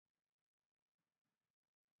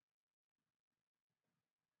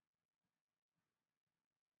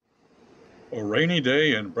A rainy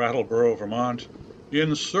day in Brattleboro, Vermont,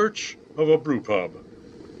 in search of a brewpub.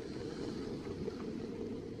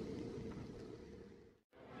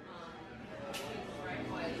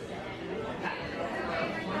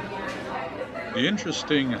 The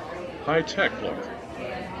interesting high-tech look.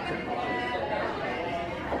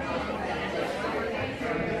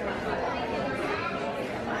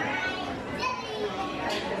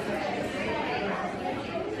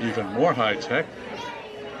 Even more high-tech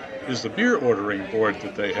is the beer ordering board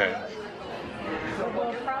that they have. So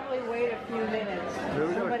we'll probably wait a few minutes.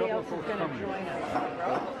 Somebody else is going to join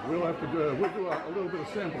us. We'll have to do, we'll do a little bit of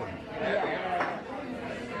sampling. Yeah.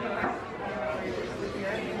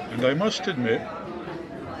 And I must admit,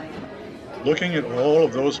 looking at all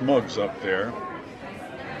of those mugs up there,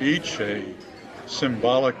 each a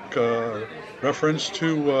symbolic reference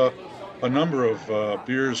to a number of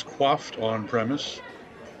beers quaffed on premise,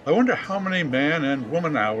 I wonder how many man and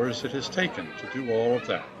woman hours it has taken to do all of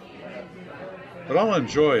that. But I'll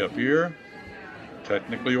enjoy a beer,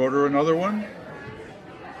 technically order another one,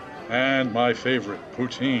 and my favorite,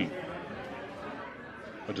 poutine,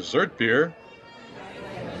 a dessert beer,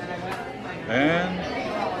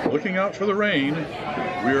 and looking out for the rain,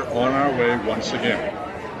 we're on our way once again.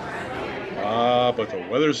 Ah, but the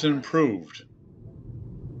weather's improved.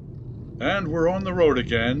 And we're on the road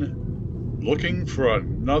again, looking for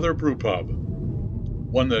another brewpub,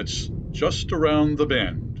 one that's just around the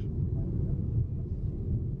bend.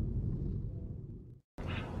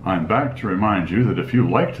 I'm back to remind you that if you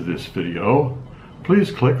liked this video, please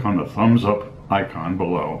click on the thumbs up icon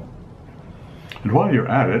below. And while you're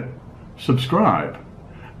at it, subscribe,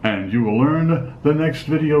 and you will learn the next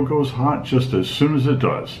video goes hot just as soon as it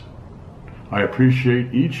does. I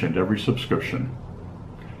appreciate each and every subscription.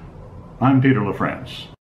 I'm Peter LaFrance.